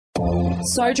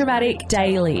So Dramatic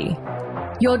Daily.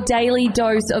 Your daily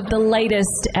dose of the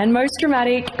latest and most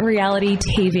dramatic reality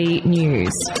TV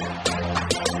news.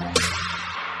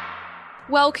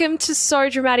 Welcome to So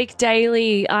Dramatic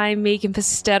Daily. I'm Megan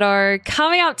Pistetto.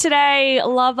 Coming up today,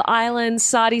 Love Island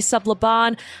Saadi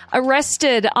Sublaban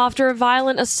arrested after a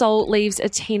violent assault leaves a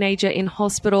teenager in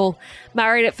hospital.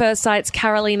 Married at First Sight's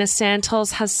Carolina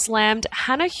Santos has slammed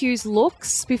Hannah Hughes'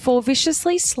 looks before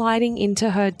viciously sliding into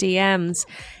her DMs.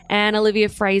 And Olivia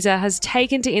Fraser has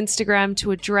taken to Instagram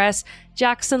to address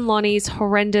Jackson Lonnie's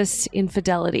horrendous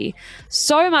infidelity.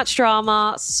 So much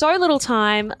drama, so little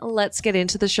time. Let's get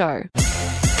into the show.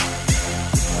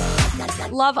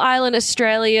 Love Island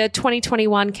Australia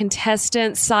 2021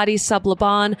 contestant Saadi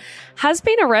Sublaban has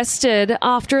been arrested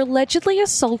after allegedly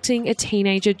assaulting a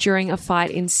teenager during a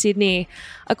fight in Sydney.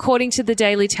 According to the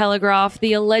Daily Telegraph,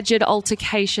 the alleged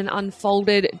altercation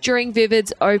unfolded during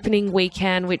Vivid's opening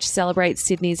weekend, which celebrates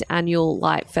Sydney's annual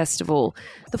Light Festival.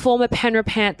 The former Penrith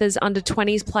Panthers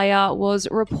under-20s player was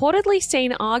reportedly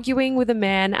seen arguing with a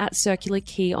man at Circular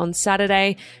Quay on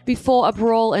Saturday before a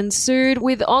brawl ensued,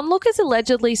 with onlookers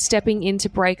allegedly stepping in to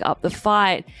break up the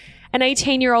fight. An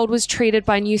 18-year-old was treated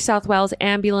by New South Wales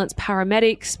ambulance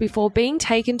paramedics before being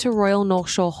taken to Royal North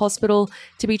Shore Hospital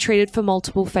to be treated for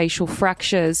multiple facial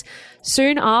fractures.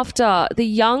 Soon after, the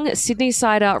young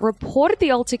Sydney-sider reported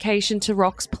the altercation to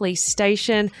Rocks Police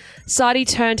Station. Saadi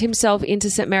turned himself into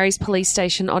St Mary's Police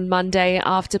Station on Monday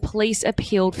after police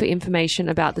appealed for information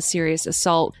about the serious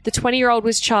assault. The 20-year-old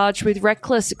was charged with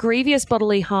reckless, grievous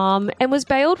bodily harm and was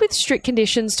bailed with strict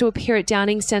conditions to appear at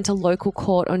Downing Centre Local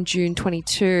Court on June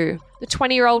 22. The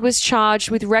 20-year-old was charged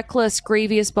with reckless,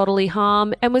 grievous bodily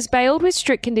harm and was bailed with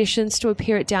strict conditions to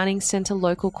appear at Downing Centre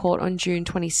Local Court on June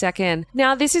 22nd.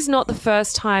 Now, this is not the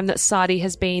first time that Saadi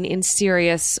has been in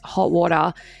serious hot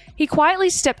water. He quietly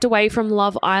stepped away from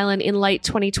Love Island in late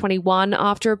 2021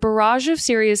 after a barrage of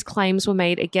serious claims were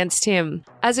made against him.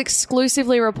 As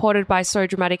exclusively reported by So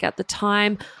Dramatic at the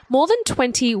time, more than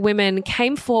 20 women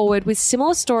came forward with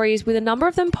similar stories, with a number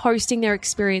of them posting their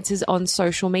experiences on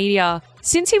social media.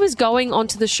 Since he was going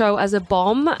onto the show as a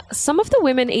bomb, some of the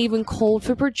women even called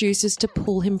for producers to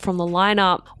pull him from the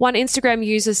lineup. One Instagram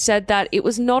user said that it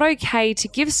was not okay to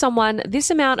give someone this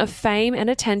amount of fame and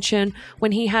attention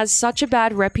when he has such a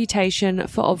bad reputation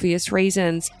for obvious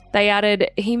reasons. They added,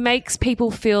 "He makes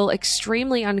people feel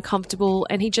extremely uncomfortable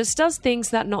and he just does things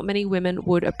that not many women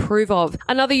would approve of."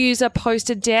 Another user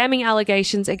posted damning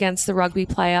allegations against the rugby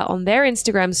player on their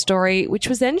Instagram story, which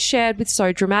was then shared with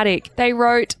So Dramatic. They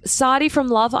wrote, "Saadi from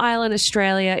Love Island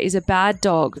Australia is a bad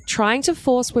dog, trying to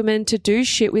force women to do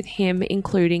shit with him,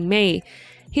 including me.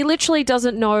 He literally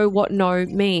doesn't know what no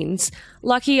means.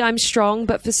 Lucky I'm strong,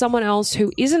 but for someone else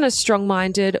who isn't as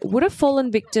strong-minded would have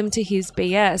fallen victim to his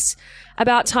BS.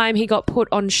 About time he got put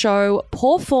on show.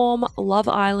 Poor form, Love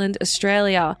Island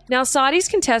Australia." Now, Saadi's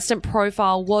contestant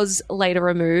profile was later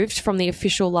removed from the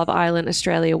official Love Island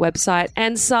Australia website,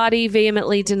 and Saadi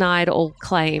vehemently denied all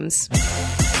claims.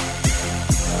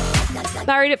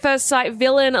 Married at First Sight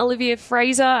villain Olivia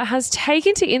Fraser has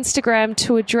taken to Instagram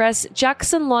to address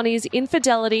Jackson Lonnie's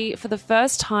infidelity for the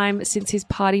first time since his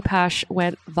party pash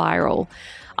went viral.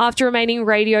 After remaining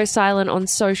radio silent on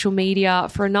social media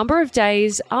for a number of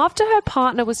days after her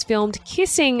partner was filmed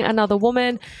kissing another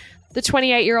woman, the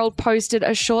 28-year-old posted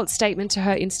a short statement to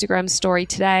her Instagram story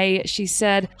today. She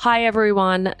said, "Hi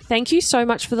everyone, thank you so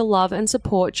much for the love and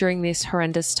support during this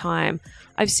horrendous time.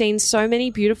 I've seen so many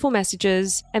beautiful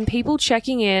messages and people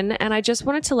checking in, and I just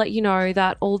wanted to let you know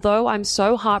that although I'm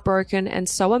so heartbroken and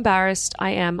so embarrassed,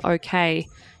 I am okay.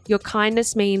 Your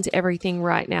kindness means everything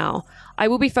right now. I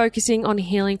will be focusing on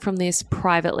healing from this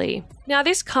privately." Now,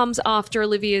 this comes after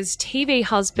Olivia's TV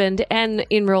husband and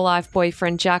in real life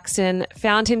boyfriend Jackson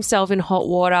found himself in hot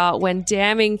water when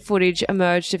damning footage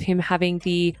emerged of him having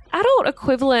the adult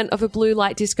equivalent of a blue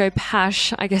light disco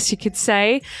pash, I guess you could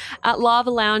say, at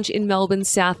Lava Lounge in Melbourne's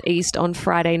southeast on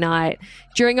Friday night.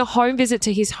 During a home visit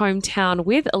to his hometown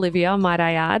with Olivia, might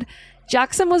I add,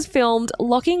 Jackson was filmed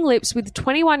locking lips with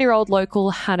 21-year-old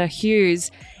local Hannah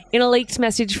Hughes. In a leaked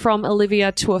message from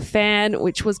Olivia to a fan,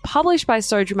 which was published by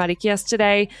So Dramatic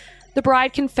yesterday, The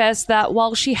bride confessed that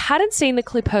while she hadn't seen the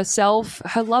clip herself,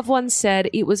 her loved one said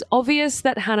it was obvious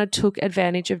that Hannah took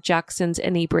advantage of Jackson's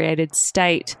inebriated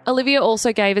state. Olivia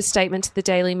also gave a statement to the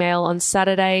Daily Mail on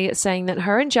Saturday saying that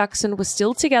her and Jackson were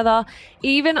still together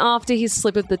even after his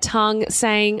slip of the tongue,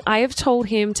 saying, "I have told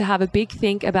him to have a big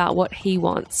think about what he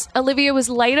wants." Olivia was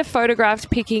later photographed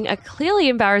picking a clearly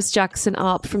embarrassed Jackson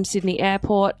up from Sydney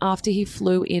Airport after he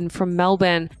flew in from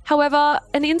Melbourne. However,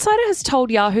 an insider has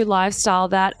told Yahoo Lifestyle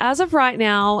that as of right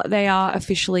now, they are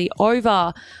officially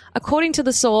over. According to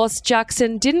the source,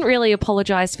 Jackson didn't really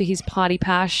apologise for his party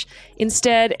pash.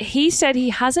 Instead, he said he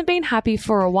hasn't been happy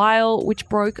for a while, which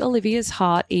broke Olivia's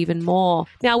heart even more.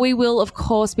 Now, we will, of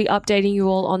course, be updating you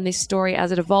all on this story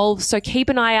as it evolves, so keep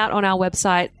an eye out on our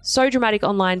website,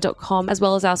 sodramaticonline.com, as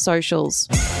well as our socials.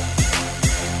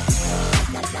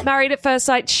 Married at First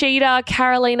Sight cheater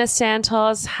Carolina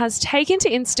Santos has taken to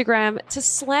Instagram to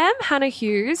slam Hannah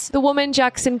Hughes, the woman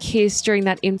Jackson kissed during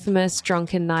that infamous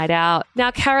drunken night out. Now,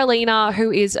 Carolina,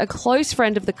 who is a close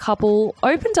friend of the couple,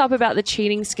 opened up about the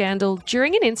cheating scandal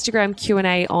during an Instagram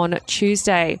Q&A on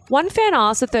Tuesday. One fan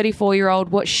asked the 34-year-old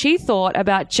what she thought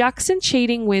about Jackson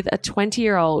cheating with a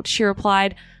 20-year-old. She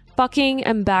replied, "Fucking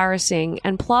embarrassing.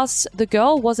 And plus, the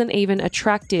girl wasn't even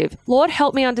attractive. Lord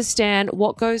help me understand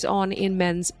what goes on in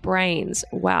men's brains."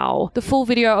 Wow. The full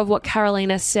video of what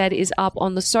Carolina said is up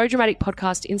on the So Dramatic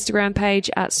Podcast Instagram page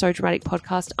at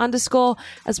SoDramaticPodcast_,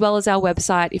 as well as our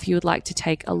website if you would like to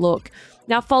take a look.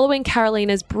 Now, following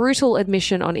Carolina's brutal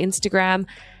admission on Instagram,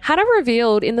 Hannah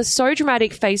revealed in the So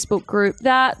Dramatic Facebook group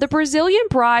that the Brazilian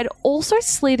bride also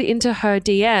slid into her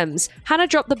DMs. Hannah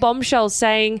dropped the bombshell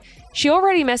saying, "She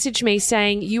already messaged me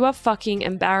saying, 'You are fucking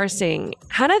embarrassing.'"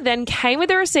 Hannah then came with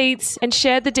the receipts and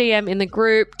shared the DM in the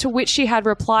group, to which she had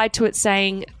replied to it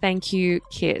saying, "Thank you,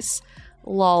 kiss."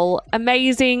 Lol.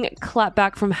 Amazing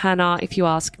clapback from Hannah, if you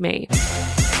ask me.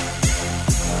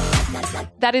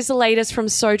 That is the latest from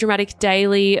So Dramatic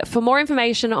Daily. For more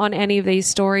information on any of these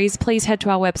stories, please head to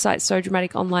our website,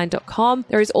 sodramaticonline.com.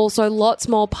 There is also lots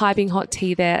more piping hot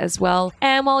tea there as well.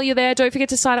 And while you're there, don't forget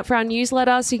to sign up for our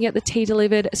newsletter so you can get the tea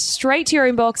delivered straight to your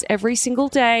inbox every single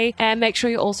day. And make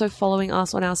sure you're also following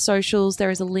us on our socials.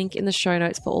 There is a link in the show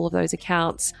notes for all of those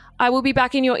accounts. I will be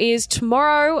back in your ears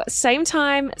tomorrow, same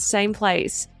time, same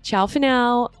place. Ciao for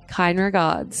now. Kind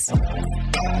regards.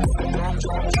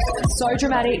 So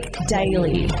Dramatic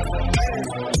Daily.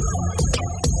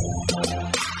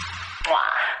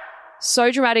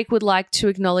 So Dramatic would like to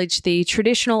acknowledge the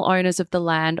traditional owners of the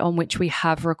land on which we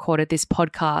have recorded this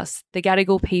podcast, the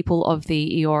Gadigal people of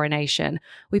the Eora Nation.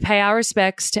 We pay our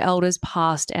respects to elders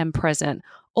past and present.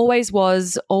 Always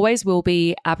was, always will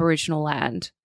be Aboriginal land.